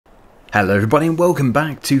Hello everybody and welcome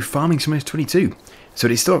back to Farming Simulator 22. So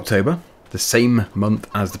it is still October, the same month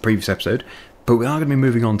as the previous episode, but we are going to be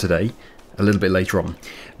moving on today, a little bit later on.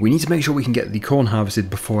 We need to make sure we can get the corn harvested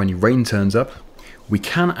before any rain turns up. We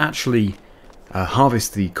can actually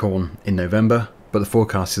harvest the corn in November, but the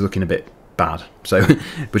forecast is looking a bit bad, so we're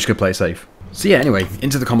just going to play it safe. So yeah, anyway,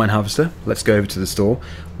 into the combine harvester, let's go over to the store.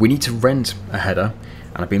 We need to rent a header,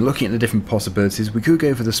 and I've been looking at the different possibilities. We could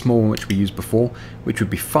go for the small one which we used before, which would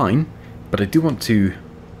be fine, but I do want to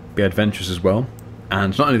be adventurous as well,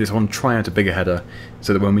 and not only this, I want to try out a bigger header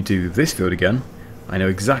so that when we do this field again, I know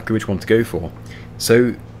exactly which one to go for.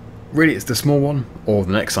 So really it's the small one or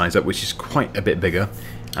the next size up, which is quite a bit bigger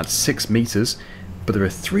at 6 meters, but there are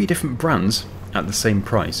 3 different brands at the same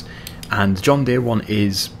price, and the John Deere one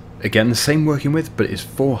is again the same working width, but it is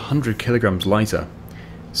 400 kilograms lighter,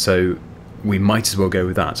 so we might as well go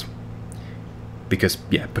with that. Because,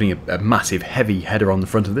 yeah, putting a massive, heavy header on the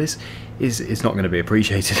front of this is not going to be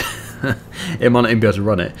appreciated. It might not even be able to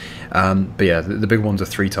run it. But yeah, the big ones are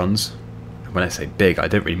 3 tons. When I say big, I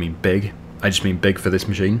don't really mean big. I just mean big for this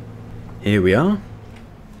machine. Here we are.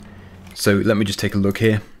 So let me just take a look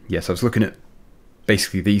here. Yes, I was looking at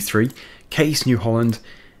basically these 3. Case, New Holland,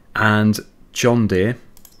 and John Deere.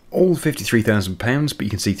 All £53,000, but you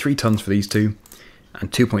can see 3 tons for these 2,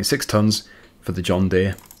 and 2.6 tons for the John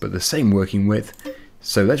Deere, but the same working width.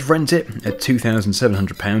 So let's rent it at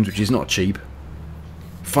 £2,700, which is not cheap.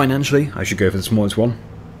 Financially, I should go for the smallest one,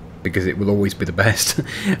 because it will always be the best,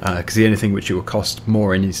 because the only thing which it will cost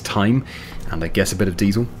more in is time, and I guess a bit of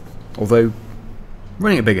diesel. Although,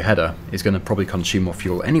 running a bigger header is going to probably consume more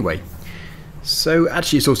fuel anyway. So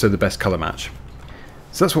actually it's also the best colour match.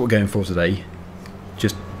 So that's what we're going for today,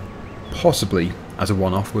 just possibly as a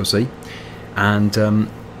one-off, we'll see. And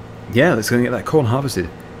yeah, let's go and get that corn harvested.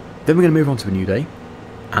 Then we're going to move on to a new day,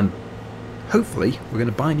 and hopefully we're going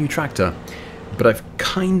to buy a new tractor. But I've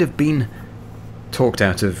kind of been talked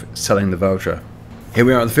out of selling the Valtra. Here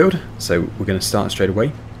we are at the field, so we're going to start straight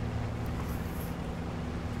away.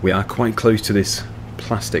 We are quite close to this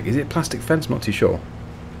plastic. Is it plastic fence? I'm not too sure.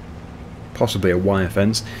 Possibly a wire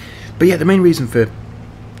fence. But yeah, the main reason for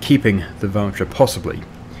keeping the Valtra possibly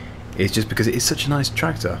is just because it is such a nice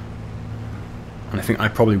tractor. And I think I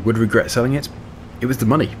probably would regret selling it. It was the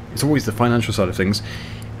money. It's always the financial side of things.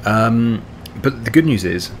 But the good news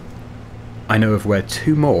is, I know of where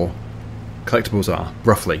 2 more collectibles are,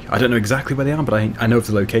 roughly. I don't know exactly where they are, but I know of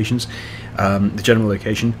the locations, the general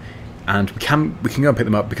location, and we can go and pick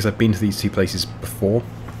them up because I've been to these 2 places before.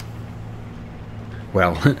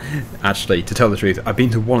 Well, actually, to tell the truth, I've been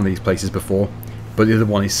to one of these places before, but the other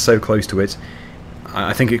one is so close to it,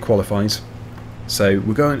 I think it qualifies. So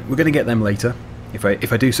we're going to get them later. If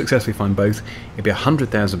I do successfully find both, it'll be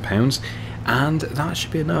 £100,000, and that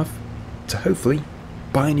should be enough to hopefully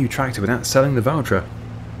buy a new tractor without selling the Valtra.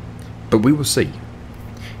 But we will see.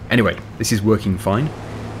 Anyway, this is working fine.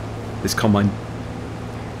 This combine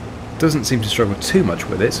doesn't seem to struggle too much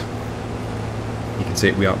with it. You can see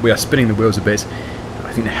it, we are spinning the wheels a bit.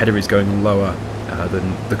 I think the header is going lower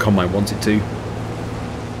than the combine wants it to.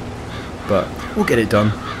 But we'll get it done.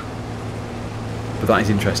 But that is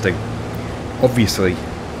interesting. Obviously,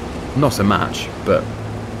 not a match, but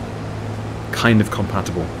kind of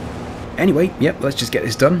compatible. Anyway, yep, let's just get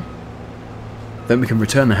this done. Then we can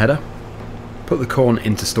return the header, put the corn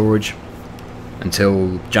into storage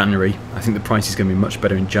until January. I think the price is going to be much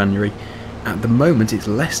better in January. At the moment, it's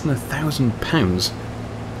less than £1,000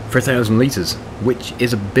 for 1,000 litres, which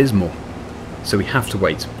is abysmal. So we have to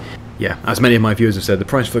wait. Yeah, as many of my viewers have said, the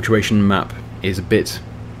price fluctuation map is a bit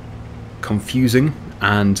confusing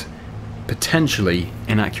and potentially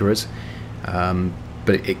inaccurate,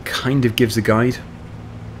 but it kind of gives a guide.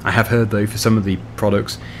 I have heard though, for some of the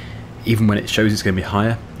products, even when it shows it's going to be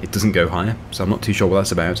higher, it doesn't go higher, so I'm not too sure what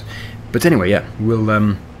that's about. But anyway, yeah,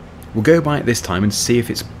 we'll go by it this time and see if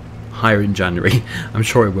it's higher in January. I'm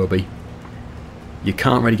sure it will be. You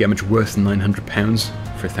can't really get much worse than £900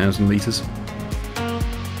 for 1,000 litres.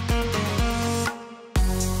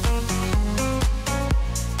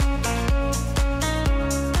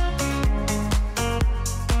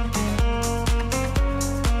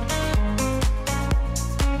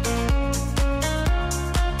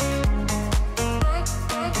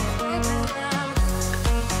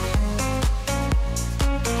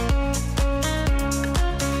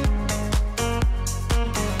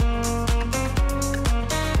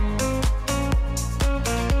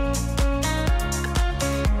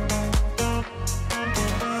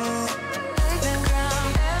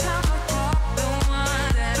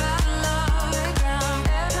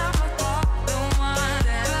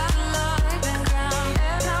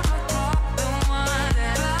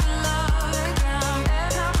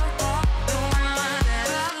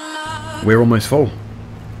 we're almost full.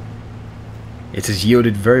 It has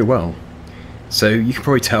yielded very well. So you can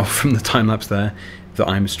probably tell from the time lapse there that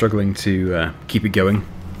I'm struggling to keep it going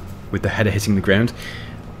with the header hitting the ground.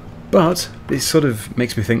 But this sort of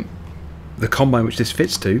makes me think the combine which this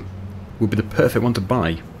fits to would be the perfect one to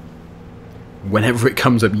buy whenever it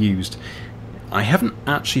comes up used. I haven't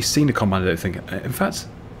actually seen a combine, I don't think. In fact,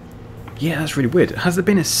 yeah, that's really weird. Has there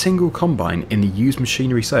been a single combine in the used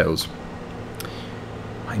machinery sales?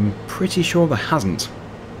 I'm pretty sure there hasn't.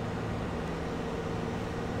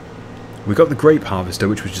 We got the grape harvester,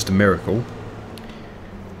 which was just a miracle.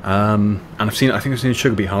 And I think I've seen a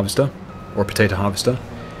sugar beet harvester or a potato harvester,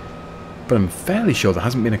 but I'm fairly sure there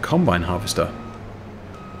hasn't been a combine harvester.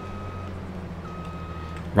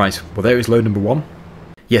 Right, well there is load number 1.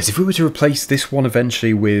 Yes, if we were to replace this one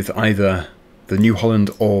eventually with either the New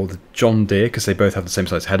Holland or the John Deere, because they both have the same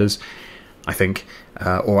size headers, I think,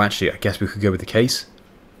 or actually I guess we could go with the case,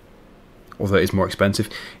 although it is more expensive.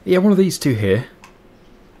 Yeah, one of these two here,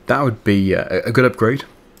 that would be a good upgrade.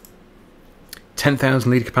 10,000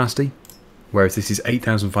 litre capacity, whereas this is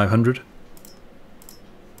 8,500.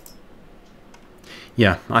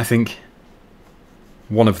 Yeah, I think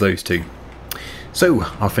one of those two. So,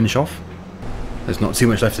 I'll finish off. There's not too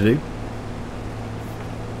much left to do.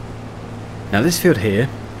 Now this field here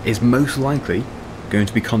is most likely going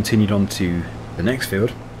to be continued on to the next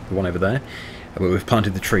field, the one over there, where we've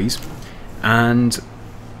planted the trees. And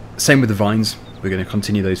same with the vines, we're going to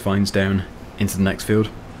continue those vines down into the next field.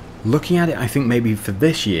 Looking at it, I think maybe for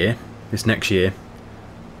this year, this next year,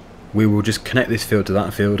 we will just connect this field to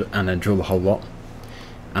that field and then drill the whole lot.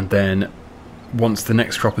 And then once the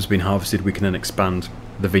next crop has been harvested, we can then expand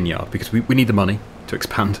the vineyard, because we need the money to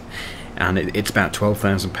expand, and it's about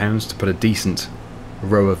 £12,000 to put a decent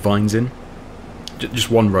row of vines in,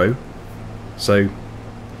 just one row. So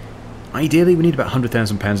ideally we need about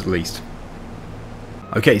 £100,000 at least.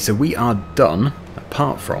 Okay, so we are done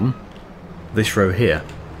apart from this row here.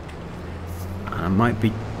 I might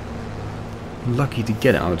be lucky to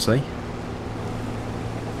get it, I would say.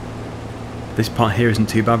 This part here isn't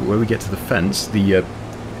too bad, but where we get to the fence, I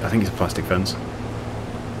think it's a plastic fence,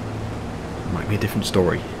 might be a different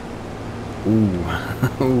story. Ooh,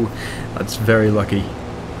 that's very lucky.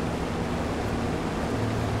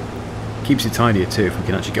 Keeps it tidier too if we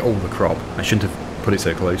can actually get all the crop. I shouldn't have put it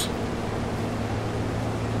so close.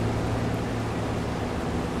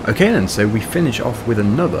 Okay then, so we finish off with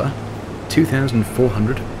another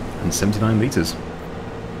 2,479 litres.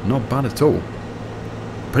 Not bad at all.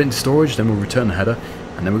 Put it into storage, then we'll return the header,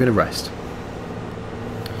 and then we're going to rest.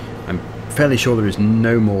 I'm fairly sure there is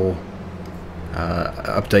no more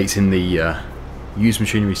updates in the used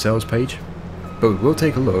machinery sales page, but we'll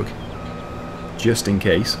take a look, just in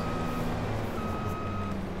case.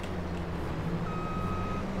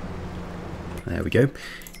 There we go.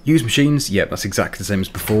 Used machines, yep, that's exactly the same as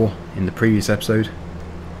before in the previous episode.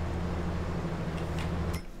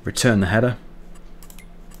 Return the header.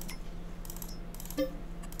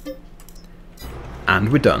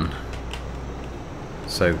 And we're done.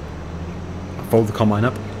 So, I'll fold the combine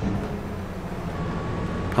up.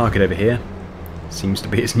 Park it over here. Seems to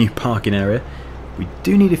be its new parking area. We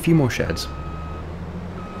do need a few more sheds.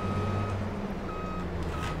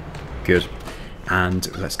 Good. And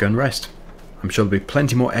let's go and rest. I'm sure there'll be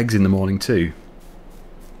plenty more eggs in the morning too.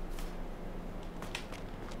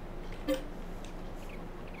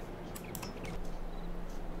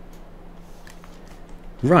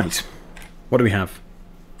 Right. What do we have?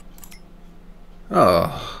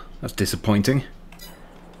 Oh, that's disappointing.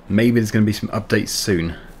 Maybe there's going to be some updates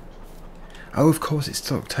soon. Oh, of course, it's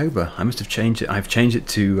still October. I must have changed it. I've changed it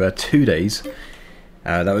to 2 days.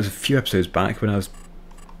 That was a few episodes back when I was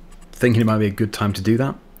thinking it might be a good time to do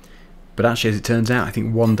that. But actually, as it turns out, I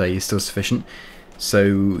think 1 day is still sufficient.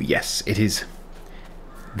 So, yes, it is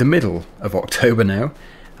the middle of October now,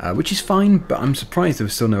 which is fine, but I'm surprised there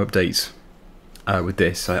were still no updates with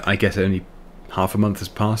this. I guess only half a month has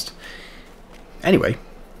passed. Anyway,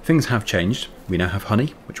 things have changed. We now have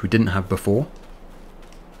honey, which we didn't have before.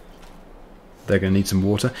 They're going to need some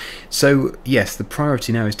water. So, yes, the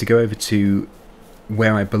priority now is to go over to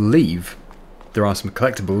where I believe there are some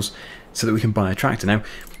collectibles so that we can buy a tractor. Now,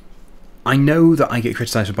 I know that I get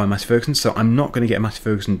criticised for buying Massey Ferguson, so I'm not going to get a Massey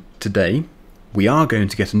Ferguson today. We are going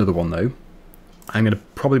to get another one, though. I'm going to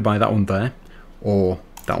probably buy that one there, or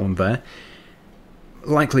that one there.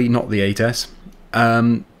 Likely not the 8S.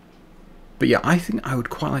 But yeah, I think I would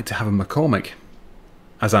quite like to have a McCormick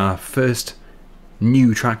as our first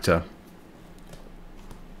new tractor.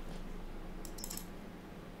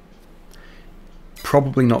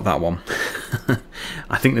 Probably not that one.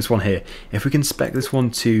 I think this one here, if we can spec this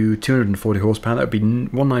one to 240 horsepower, that would be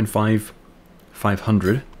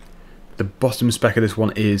 195,500. The bottom spec of this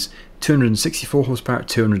one is 264 horsepower at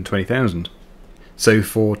 220,000. So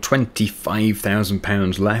for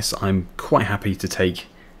 £25,000 less, I'm quite happy to take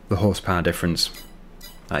the horsepower difference.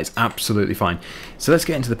 That is absolutely fine. So let's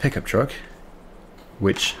get into the pickup truck,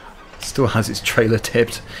 which still has its trailer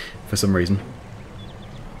tipped for some reason.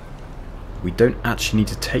 We don't actually need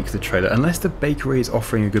to take the trailer, unless the bakery is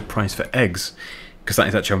offering a good price for eggs, because that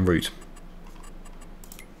is actually en route.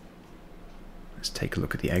 Let's take a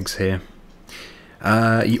look at the eggs here.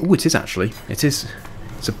 Oh, it is actually. It is,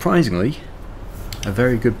 surprisingly, a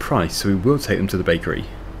very good price, so we will take them to the bakery.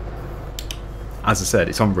 As I said,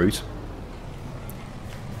 it's en route.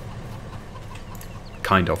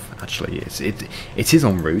 Kind of, actually. It is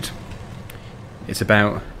en route. It's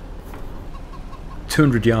about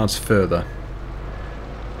 200 yards further.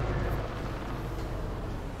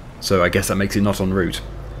 So I guess that makes it not en route.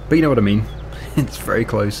 But you know what I mean. It's very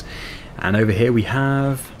close. And over here we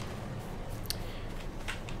have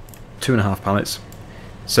 2.5 pallets.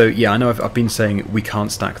 So yeah, I know I've been saying we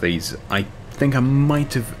can't stack these. I think I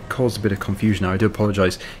might have caused a bit of confusion now. I do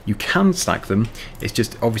apologise. You can stack them. It's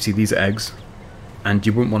just obviously these are eggs, and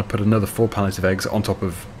you wouldn't want to put another 4 pallets of eggs on top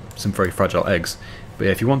of some very fragile eggs. But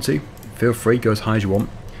yeah, if you want to, feel free, go as high as you want.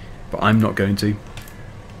 But I'm not going to,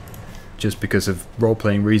 just because of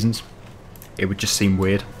role-playing reasons. It would just seem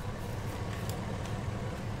weird.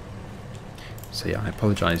 So yeah, I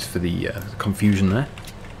apologise for the confusion there.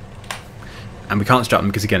 And we can't strap them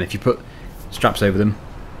because, again, if you put straps over them,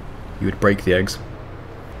 you would break the eggs.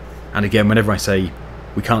 And again, whenever I say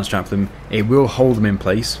we can't strap them, it will hold them in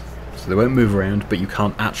place, so they won't move around, but you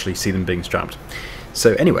can't actually see them being strapped.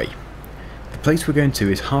 So anyway, the place we're going to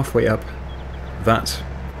is halfway up that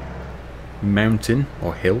mountain,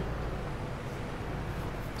 or hill.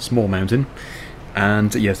 Small mountain.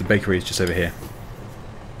 And yes, the bakery is just over here.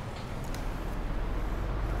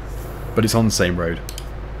 But it's on the same road.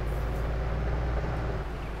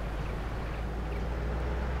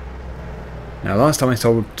 Now, last time I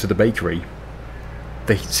sold to the bakery,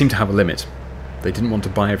 they seemed to have a limit. They didn't want to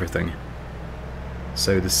buy everything.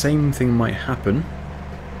 So the same thing might happen.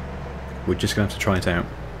 We're just going to have to try it out.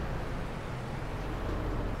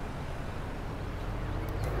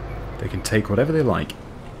 They can take whatever they like.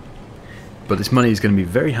 But this money is going to be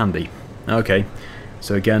very handy. Okay,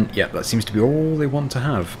 so again, yeah, that seems to be all they want to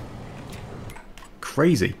have.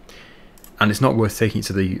 Crazy. And it's not worth taking it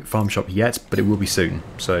to the farm shop yet, but it will be soon,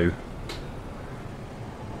 so...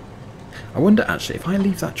 I wonder, actually, if I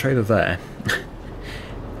leave that trailer there,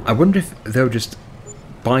 I wonder if they'll just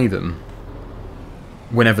buy them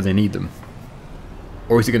whenever they need them.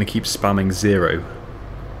 Or is it going to keep spamming 0?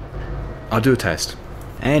 I'll do a test.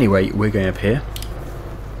 Anyway, we're going up here.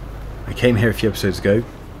 I came here a few episodes ago,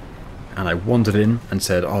 and I wandered in and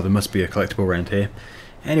said, oh, there must be a collectible around here.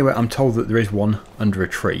 Anyway, I'm told that there is one under a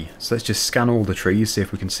tree. So let's just scan all the trees, see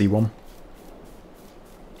if we can see one.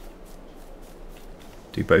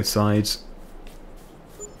 Do both sides.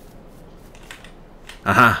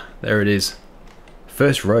 Aha! There it is.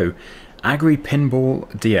 First row. Agri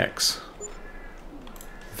Pinball DX.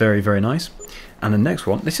 Very, very nice. And the next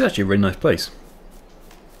one, this is actually a really nice place.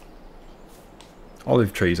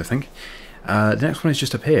 Olive trees, I think. The next one is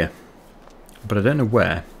just up here. But I don't know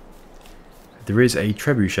where. There is a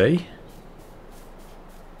trebuchet,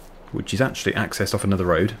 which is actually accessed off another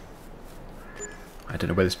road. I don't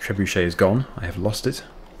know where this trebuchet has gone. I have lost it.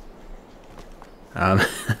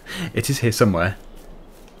 It is here somewhere.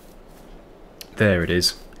 There it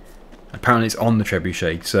is. Apparently it's on the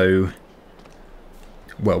trebuchet, so...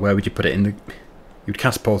 Well, where would you put it? In the... You'd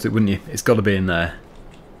catapult it, wouldn't you? It's got to be in there.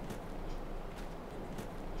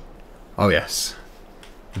 Oh yes.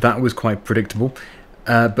 That was quite predictable.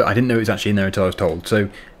 But I didn't know it was actually in there until I was told. So,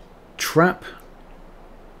 trap...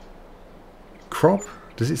 Crop?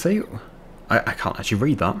 Does it say... I can't actually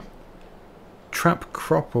read that. Trap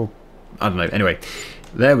crop or... I don't know. Anyway,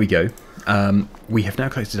 there we go. We have now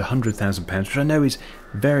collected £100,000, which I know is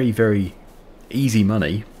very, very easy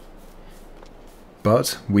money.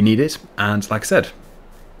 But we need it, and like I said,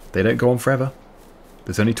 they don't go on forever.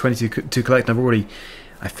 There's only 20 to collect, and I've already,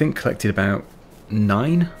 I think, collected about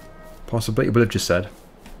 9, possibly. It would have just said.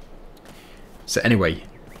 So anyway,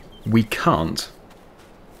 we can't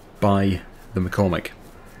buy the McCormick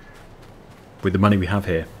with the money we have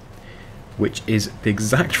here, which is the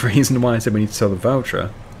exact reason why I said we need to sell the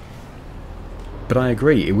voucher. But I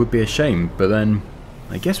agree, it would be a shame, but then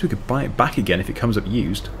I guess we could buy it back again if it comes up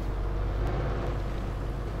used.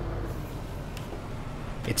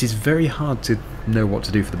 It is very hard to know what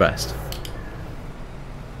to do for the best.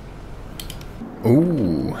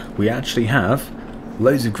 Ooh, we actually have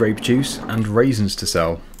loads of grape juice and raisins to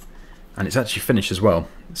sell. And it's actually finished as well.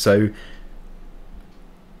 So,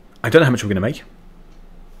 I don't know how much we're going to make,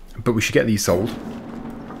 but we should get these sold.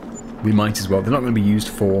 We might as well. They're not going to be used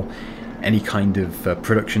for any kind of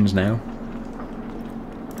productions now.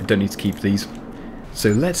 I don't need to keep these. So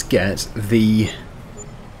let's get the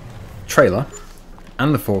trailer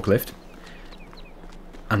and the forklift.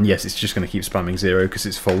 And yes, it's just going to keep spamming 0 because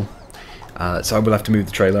it's full. So I will have to move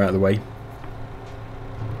the trailer out of the way.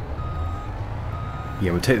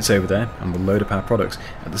 Yeah, we'll take this over there and we'll load up our products.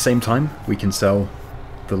 At the same time, we can sell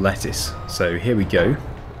the lettuce. So here we go.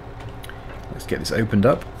 Let's get this opened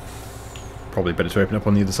up. Probably better to open up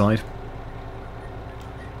on the other side.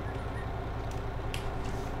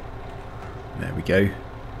 There we go.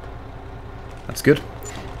 That's good.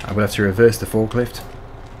 I will have to reverse the forklift.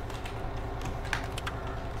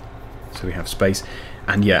 So we have space.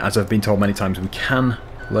 And yeah, as I've been told many times, we can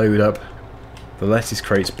load up the lettuce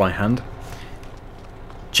crates by hand.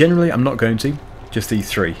 Generally, I'm not going to. Just these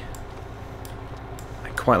 3. I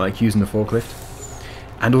quite like using the forklift.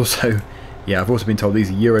 And also, yeah, I've also been told these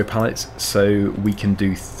are Euro pallets, so we can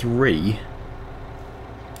do 3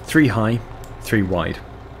 high, 3 wide.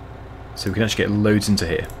 So we can actually get loads into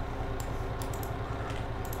here.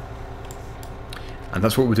 And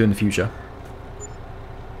that's what we'll do in the future.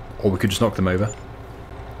 Or we could just knock them over.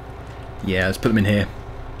 Yeah, let's put them in here.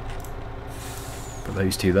 Put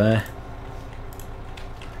those 2 there.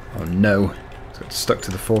 Oh no, it's got stuck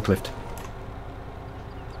to the forklift.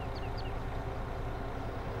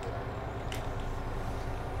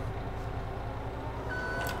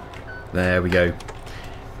 There we go.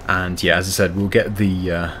 And yeah, as I said, we'll get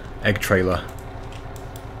the egg trailer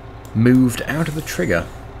moved out of the trigger.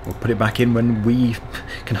 We'll put it back in when we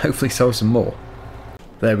can hopefully sell some more.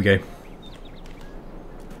 There we go.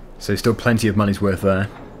 So still plenty of money's worth there.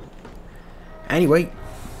 Anyway,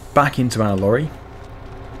 back into our lorry.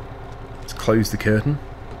 Let's close the curtain.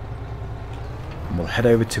 And we'll head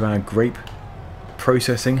over to our grape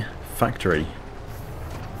processing factory.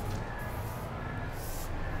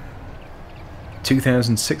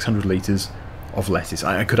 2,600 litres of lettuce.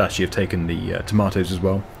 I could actually have taken the tomatoes as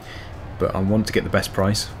well, but I want to get the best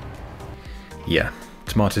price. Yeah,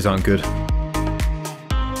 tomatoes aren't good.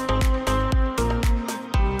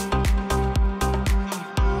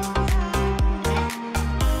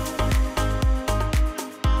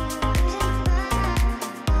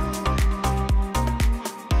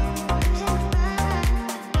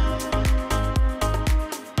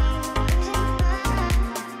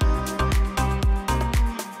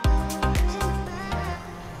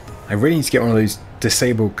 I really need to get one of those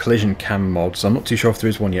disable collision cam mods. I'm not too sure if there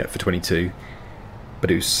is one yet for 22, but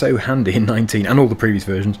it was so handy in 19 and all the previous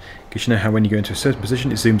versions, because you know how when you go into a certain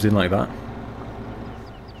position it zooms in like that.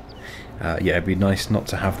 Yeah, it'd be nice not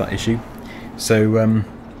to have that issue. So, well,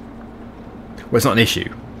 it's not an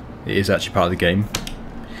issue. It is actually part of the game,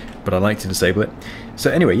 but I like to disable it. So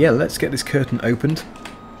anyway, yeah, let's get this curtain opened.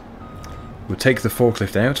 We'll take the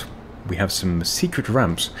forklift out. We have some secret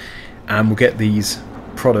ramps, and we'll get these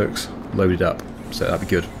products loaded up, so that'd be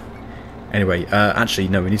good. Anyway, actually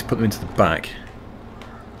no, we need to put them into the back.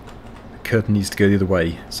 The curtain needs to go the other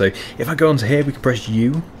way. So if I go onto here, we can press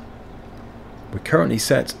U. We're currently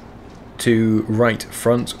set to right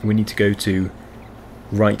front. We need to go to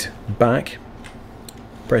right back.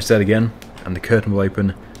 Press that again, and the curtain will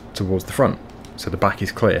open towards the front, so the back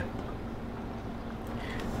is clear.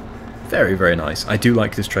 Very, very nice. I do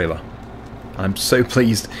like this trailer. I'm so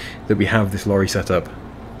pleased that we have this lorry set up.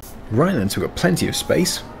 Right then, so we've got plenty of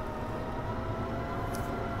space.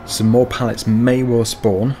 Some more pallets may well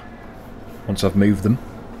spawn once I've moved them.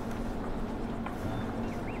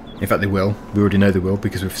 In fact, they will. We already know they will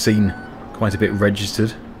because we've seen quite a bit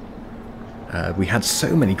registered. We had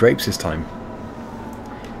so many grapes this time.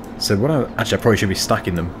 So what actually I probably should be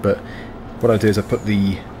stacking them, but what I'll do is I'll put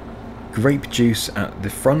the grape juice at the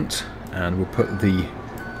front and we'll put the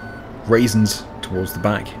raisins towards the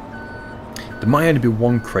back. There might only be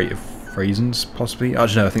 1 crate of raisins, possibly.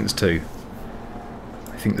 Actually, no, I think there's 2.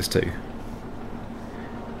 I think there's 2.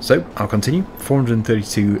 So, I'll continue.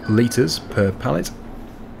 432 litres per pallet.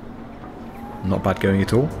 Not bad going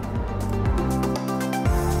at all.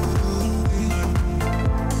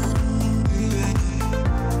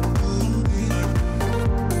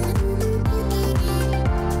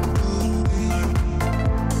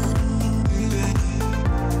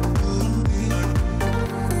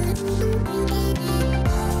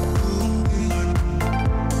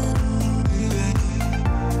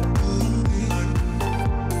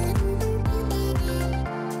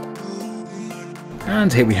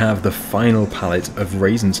 And here we have the final pallet of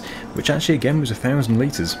raisins, which actually again was 1,000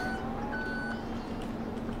 litres.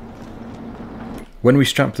 When we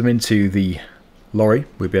strap them into the lorry,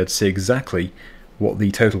 we'll be able to see exactly what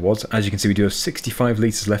the total was. As you can see, we do have 65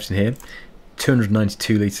 litres left in here,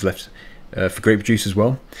 292 litres left for grape juice as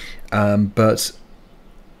well. But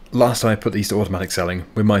last time I put these to automatic selling,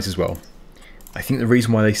 we might as well. I think the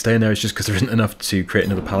reason why they stay in there is just because there isn't enough to create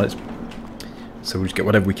another pallet. So we'll just get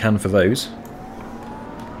whatever we can for those.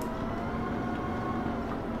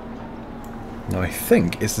 Now I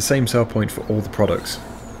think it's the same sell point for all the products.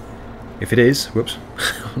 If it is, whoops,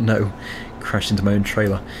 oh no, crashed into my own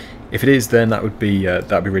trailer. If it is, then that'd be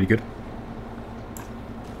really good.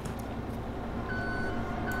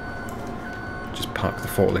 Just park the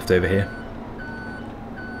forklift over here.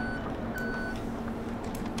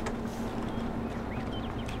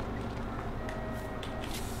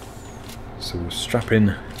 So we'll strap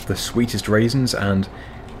in the sweetest raisins and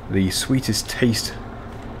the sweetest taste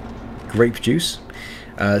grape juice.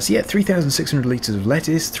 So yeah, 3,600 litres of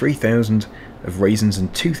lettuce, 3,000 of raisins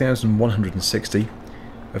and 2,160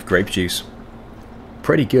 of grape juice.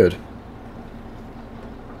 Pretty good.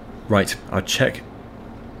 Right, I'll check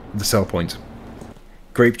the sell point.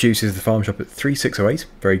 Grape juice is the farm shop at 3,608,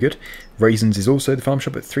 very good. Raisins is also the farm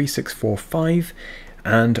shop at 3,645.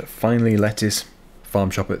 And finally lettuce,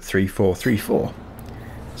 farm shop at 3,434.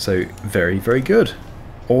 So very, very good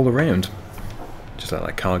all around. Just let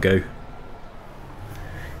that car go.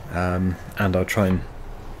 And I'll try and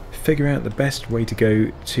figure out the best way to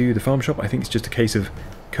go to the farm shop. I think it's just a case of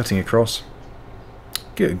cutting across.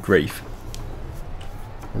 Good grief.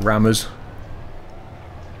 Rammers.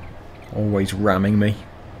 Always ramming me.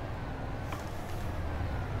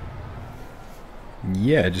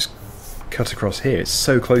 Yeah, just cut across here. It's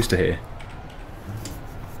so close to here.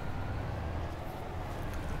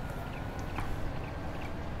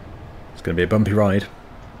 It's going to be a bumpy ride.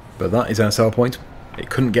 But that is our sell point. It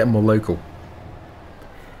couldn't get more local.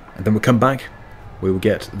 And then we'll come back, we will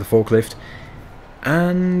get the forklift,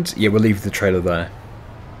 and yeah, we'll leave the trailer there.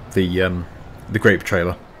 The grape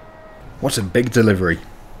trailer. What a big delivery.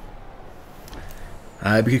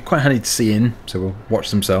 It'd be quite handy to see in, so we'll watch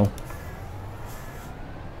them sell.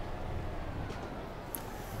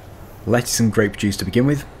 Lettuce and grape juice to begin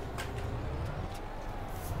with.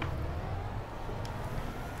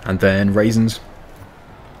 And then raisins.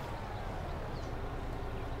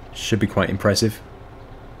 Should be quite impressive.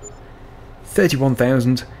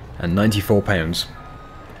 £31,094.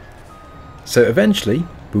 So eventually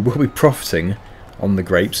we will be profiting on the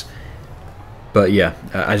grapes, but yeah,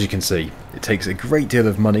 as you can see, it takes a great deal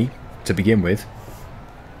of money to begin with,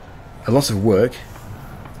 a lot of work,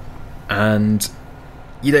 and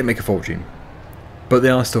you don't make a fortune, but they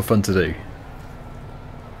are still fun to do.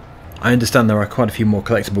 I understand there are quite a few more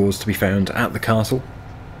collectibles to be found at the castle.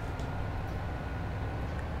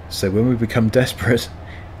 So when we become desperate,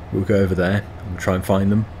 we'll go over there and try and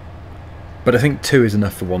find them. But I think 2 is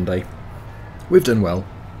enough for one day. We've done well.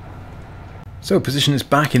 So position is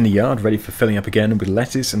back in the yard, ready for filling up again with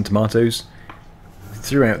lettuce and tomatoes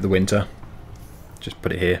throughout the winter. Just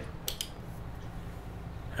put it here.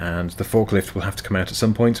 And the forklift will have to come out at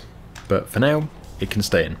some point, but for now, it can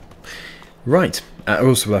stay in. Right,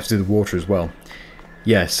 also we'll have to do the water as well.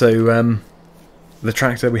 Yeah, so the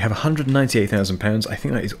tractor, we have £198,000. I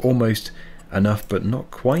think that is almost enough, but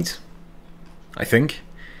not quite, I think,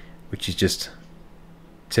 which is just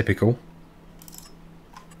typical.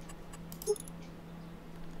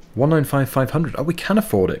 195,500. Oh, we can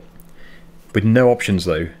afford it. With no options,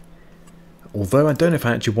 though. Although I don't know if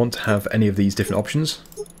I actually want to have any of these different options.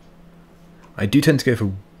 I do tend to go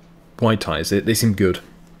for wide tyres. They seem good.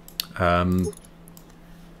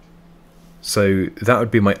 So that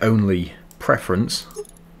would be my only preference.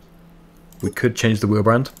 We could change the wheel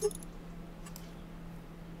brand.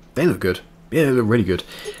 They look good. Yeah, they look really good.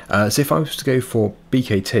 So if I was to go for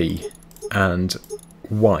BKT and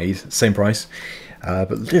wide, same price,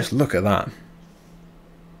 but just look at that.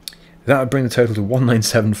 That would bring the total to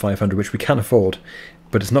 197,500, which we can afford,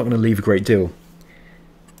 but it's not going to leave a great deal.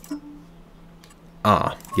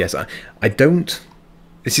 Ah, yes, I don't...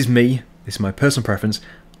 This is me. This is my personal preference.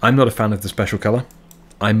 I'm not a fan of the special colour.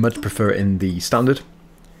 I much prefer it in the standard,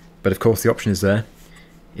 but of course the option is there.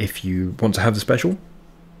 If you want to have the special,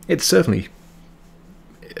 it's certainly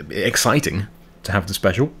exciting to have the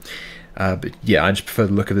special. But yeah, I just prefer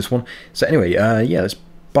the look of this one. So anyway, yeah, let's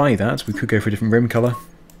buy that. We could go for a different rim colour.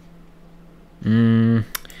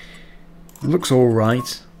 Looks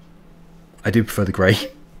alright. I do prefer the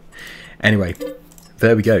grey. Anyway,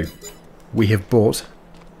 there we go. We have bought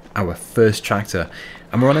our first tractor,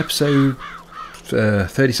 and we're on episode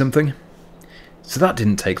 30 something. So that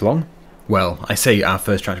didn't take long. Well, I say our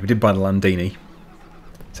first tractor. We did buy the Landini.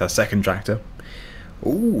 It's our second tractor.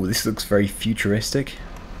 Ooh, this looks very futuristic.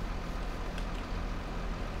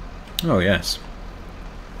 Oh yes.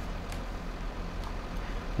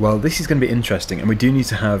 Well, this is going to be interesting, and we do need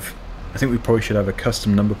to have... I think we probably should have a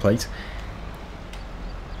custom number plate.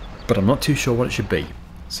 But I'm not too sure what it should be.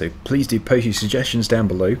 So please do post your suggestions down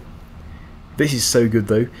below. This is so good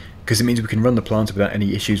though, because it means we can run the planter without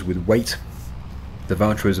any issues with weight. The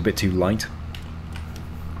Valtra is a bit too light.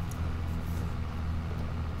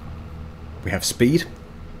 We have speed.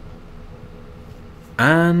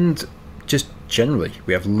 And just generally,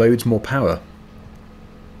 we have loads more power.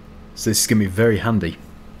 So this is going to be very handy.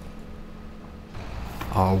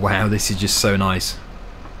 Oh wow, this is just so nice.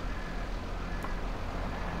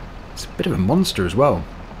 It's a bit of a monster as well.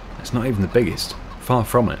 It's not even the biggest. Far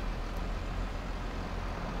from it.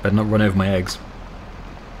 Better not run over my eggs.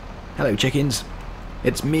 Hello chickens.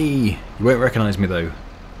 It's me. You won't recognise me though.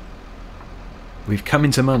 We've come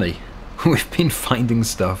into money. We've been finding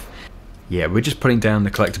stuff. Yeah, we're just putting down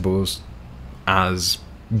the collectibles as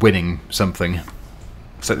winning something.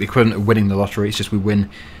 It's like the equivalent of winning the lottery, it's just we win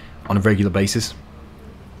on a regular basis.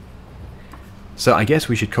 So I guess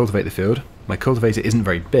we should cultivate the field. My cultivator isn't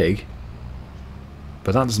very big,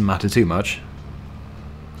 but that doesn't matter too much.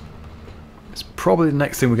 It's probably the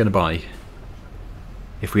next thing we're going to buy,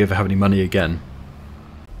 if we ever have any money again.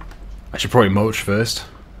 I should probably mulch first.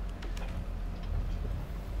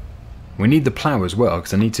 We need the plough as well,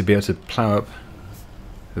 because I need to be able to plough up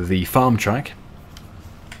the farm track.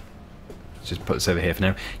 Let's just put this over here for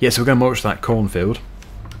now. Yeah, so we're going to mulch that cornfield.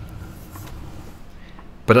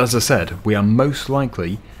 But as I said, we are most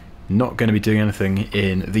likely not going to be doing anything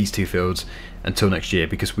in these two fields until next year,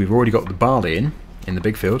 because we've already got the barley in the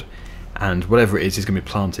big field, and whatever it is going to be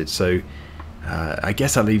planted. So I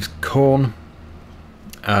guess that leaves corn,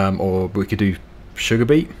 or we could do sugar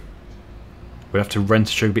beet. We'd have to rent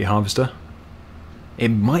a sugar beet harvester. It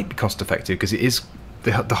might be cost effective because it is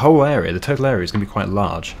the whole area, the total area is going to be quite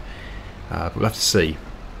large. But we'll have to see.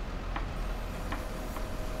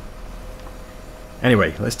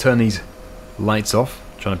 Anyway, let's turn these lights off.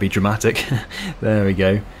 Trying to be dramatic. There we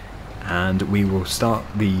go. And we will start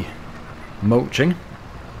the mulching.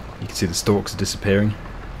 You can see the stalks are disappearing.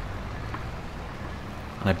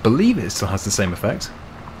 And I believe it still has the same effect.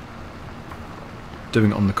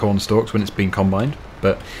 Doing it on the corn stalks when it's being combined.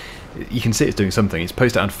 But you can see it's doing something. It's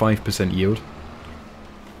supposed to add 5% yield.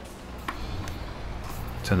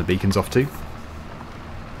 Turn the beacons off too.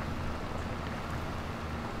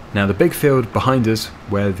 Now the big field behind us,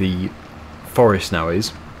 where the forest now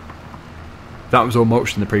is, that was all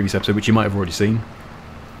mulched in the previous episode, which you might have already seen.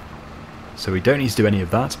 So we don't need to do any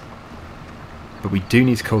of that, but we do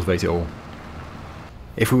need to cultivate it all.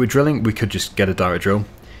 If we were drilling, we could just get a direct drill,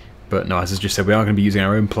 but no, as I just said, we are going to be using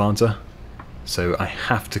our own planter, so I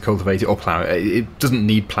have to cultivate it or plough it. It doesn't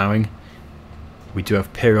need ploughing. We do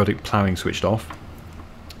have periodic ploughing switched off,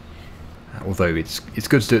 although it's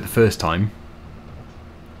good to do it the first time.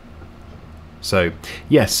 So,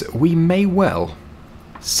 yes, we may well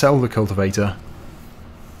sell the cultivator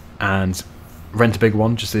and rent a big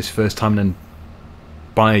one just this first time, and then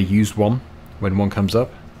buy a used one when one comes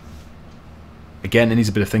up. Again, it needs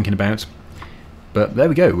a bit of thinking about, but there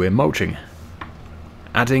we go, we're mulching.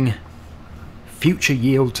 Adding future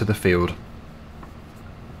yield to the field.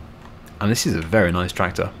 And this is a very nice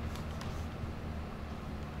tractor.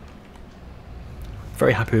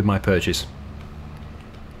 Very happy with my purchase.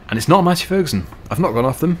 And it's not a Massey Ferguson. I've not gone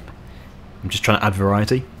off them. I'm just trying to add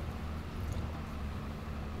variety.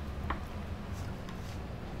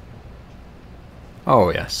 Oh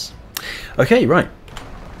yes. Okay, right.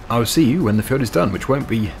 I'll see you when the field is done, which won't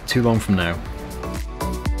be too long from now.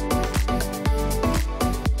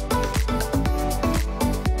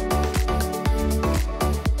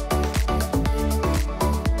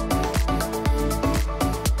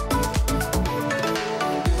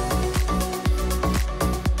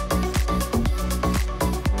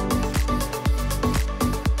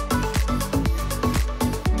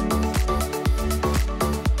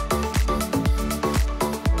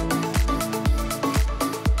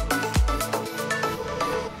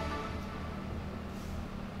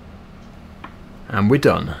 And we're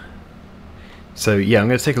done. So yeah, I'm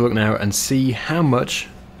going to take a look now and see how much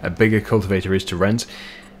a bigger cultivator is to rent.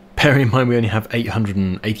 Bearing in mind we only have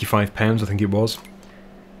 £885, I think it was.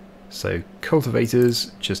 So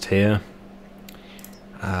cultivators, just here.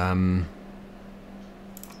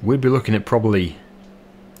 We'd be looking at probably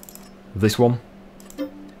this one.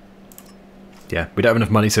 Yeah, we don't have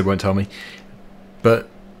enough money, so it won't tell me. But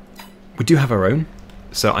We do have our own,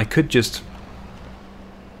 so I could just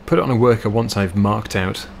put it on a worker once I've marked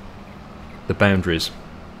out the boundaries.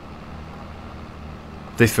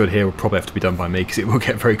 This field here will probably have to be done by me because it will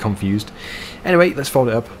get very confused. Anyway, let's fold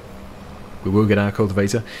it up. We will get our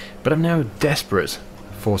cultivator, but I'm now desperate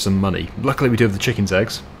for some money. Luckily we do have the chicken's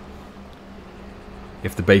eggs.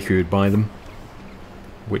 If the bakery would buy them,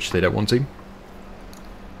 which they don't want to.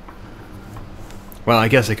 Well, I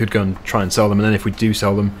guess I could go and try and sell them, and then if we do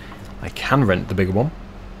sell them, I can rent the bigger one,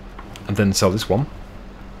 and then sell this one.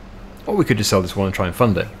 Or we could just sell this one and try and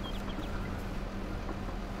fund it.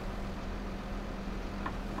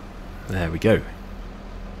 There we go.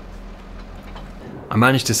 I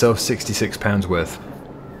managed to sell £66 worth.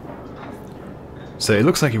 So it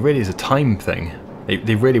looks like it really is a time thing.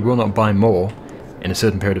 They really will not buy more in a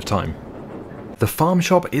certain period of time. The farm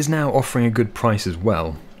shop is now offering a good price as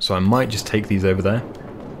well, so I might just take these over there.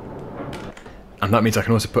 And that means I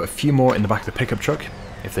can also put a few more in the back of the pickup truck,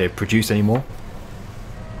 if they produce any more.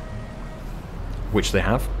 Which they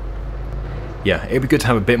have. Yeah, it'd be good to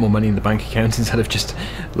have a bit more money in the bank account instead of just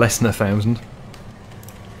less than 1,000.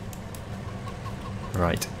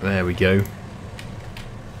 Right, there we go.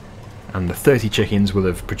 And the 30 chickens will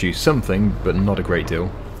have produced something, but not a great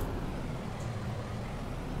deal.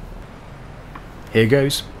 Here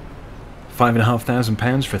goes.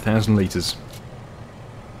 £5,500 for 1,000 litres.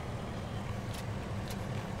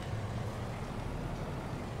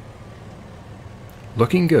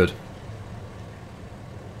 Looking good.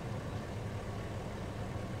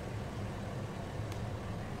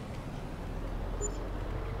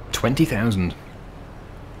 £20,000.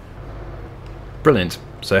 Brilliant.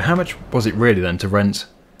 So how much was it really then to rent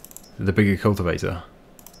the bigger cultivator?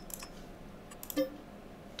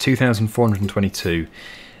 2,422.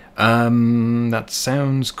 That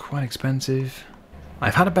sounds quite expensive.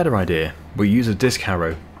 I've had a better idea. We'll use a disc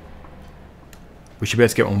harrow. We should be able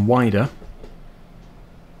to get one wider,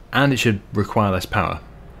 and it should require less power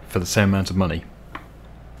for the same amount of money.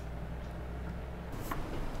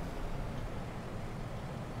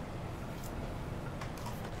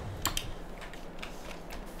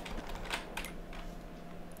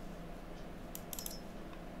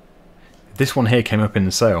 This one here came up in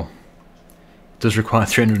the sale. It does require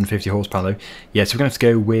 350 horsepower though. Yeah, so we're going to have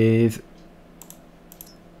to go with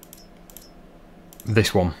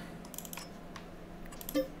this one.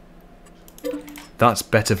 That's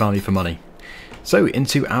better value for money. So,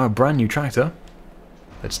 into our brand new tractor.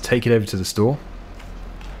 Let's take it over to the store.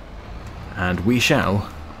 And we shall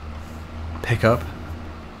pick up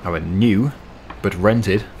our new, but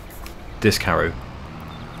rented, disc harrow.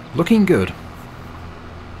 Looking good.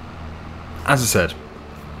 As I said,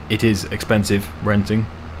 it is expensive renting.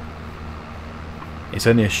 It's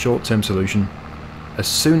only a short-term solution. As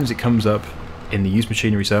soon as it comes up in the used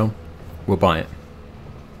machinery sale, we'll buy it.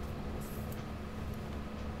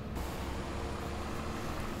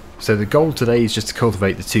 So the goal today is just to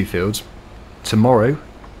cultivate the 2 fields. Tomorrow,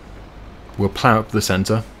 we'll plough up the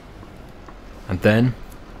centre, and then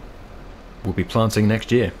we'll be planting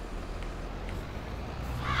next year.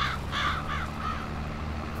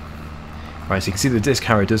 Right, so you can see the disc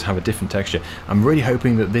harrow does have a different texture. I'm really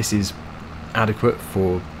hoping that this is adequate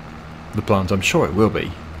for the plant. I'm sure it will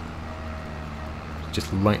be.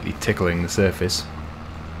 Just lightly tickling the surface.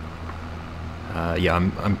 Yeah,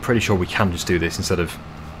 I'm pretty sure we can just do this instead of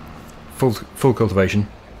full cultivation.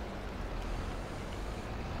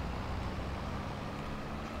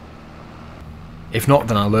 If not,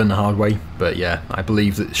 then I'll learn the hard way. But yeah, I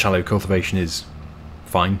believe that shallow cultivation is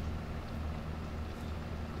fine.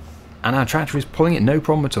 And our tractor is pulling it no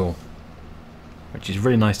problem at all, which is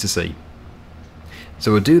really nice to see.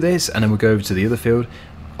 So we'll do this and then we'll go over to the other field.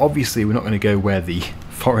 Obviously we're not going to go where the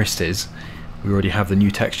forest is. We already have the new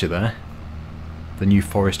texture there. The new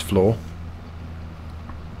forest floor.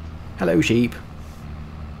 Hello sheep.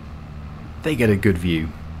 They get a good view.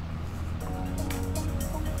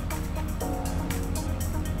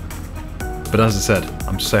 But as I said,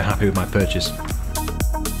 I'm so happy with my purchase.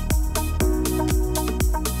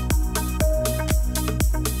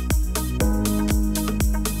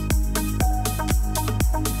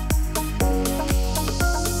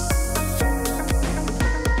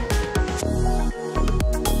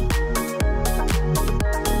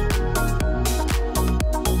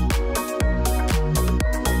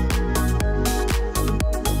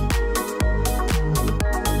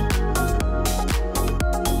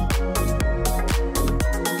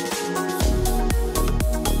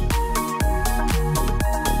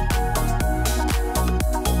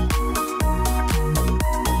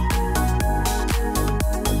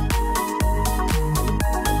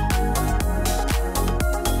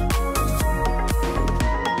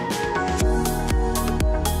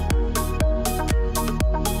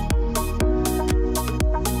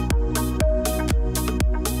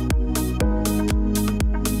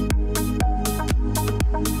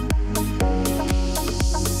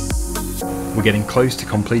 we're getting close to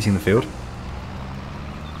completing the field.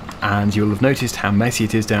 And you'll have noticed how messy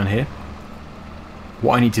it is down here.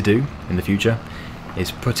 What I need to do in the future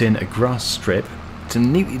is put in a grass strip to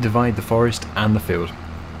neatly divide the forest and the field.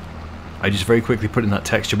 I just very quickly put in that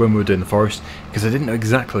texture when we were doing the forest because I didn't know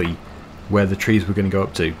exactly where the trees were going to go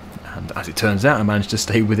up to, and as it turns out I managed to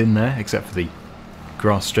stay within there except for the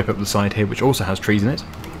grass strip up the side here, which also has trees in it.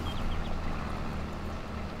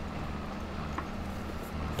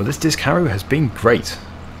 But this disc harrow has been great,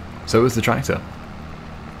 so has the tractor,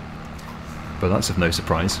 but that's of no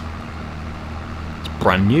surprise. It's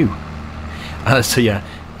brand new. So yeah,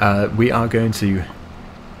 we are going to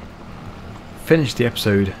finish the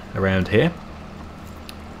episode around here.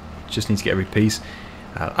 Just need to get every piece.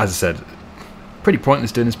 As I said, pretty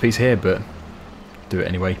pointless doing this piece here, but do it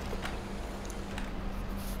anyway.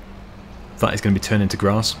 That is going to be turned into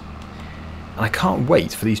grass. And I can't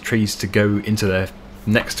wait for these trees to go into their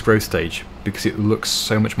next growth stage because it looks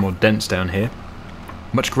so much more dense down here.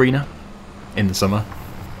 Much greener in the summer.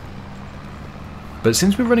 But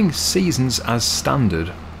since we're running seasons as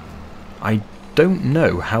standard, I don't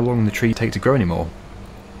know how long the trees take to grow anymore.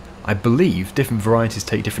 I believe different varieties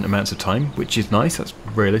take different amounts of time, which is nice, that's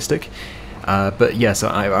realistic. But yes,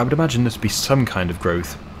 I would imagine there to be some kind of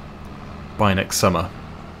growth by next summer.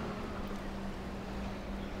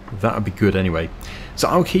 That would be good anyway. So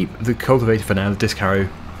I'll keep the cultivator for now, the disc harrow.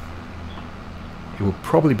 It will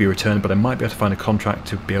probably be returned, but I might be able to find a contract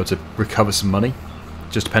to be able to recover some money.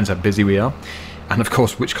 Just depends how busy we are. And of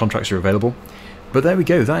course which contracts are available. But there we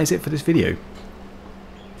go, that is it for this video.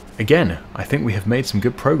 Again, I think we have made some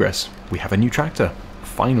good progress. We have a new tractor,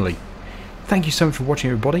 finally. Thank you so much for watching,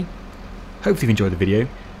 everybody. Hopefully you've enjoyed the video,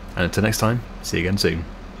 and until next time, see you again soon.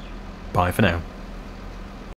 Bye for now.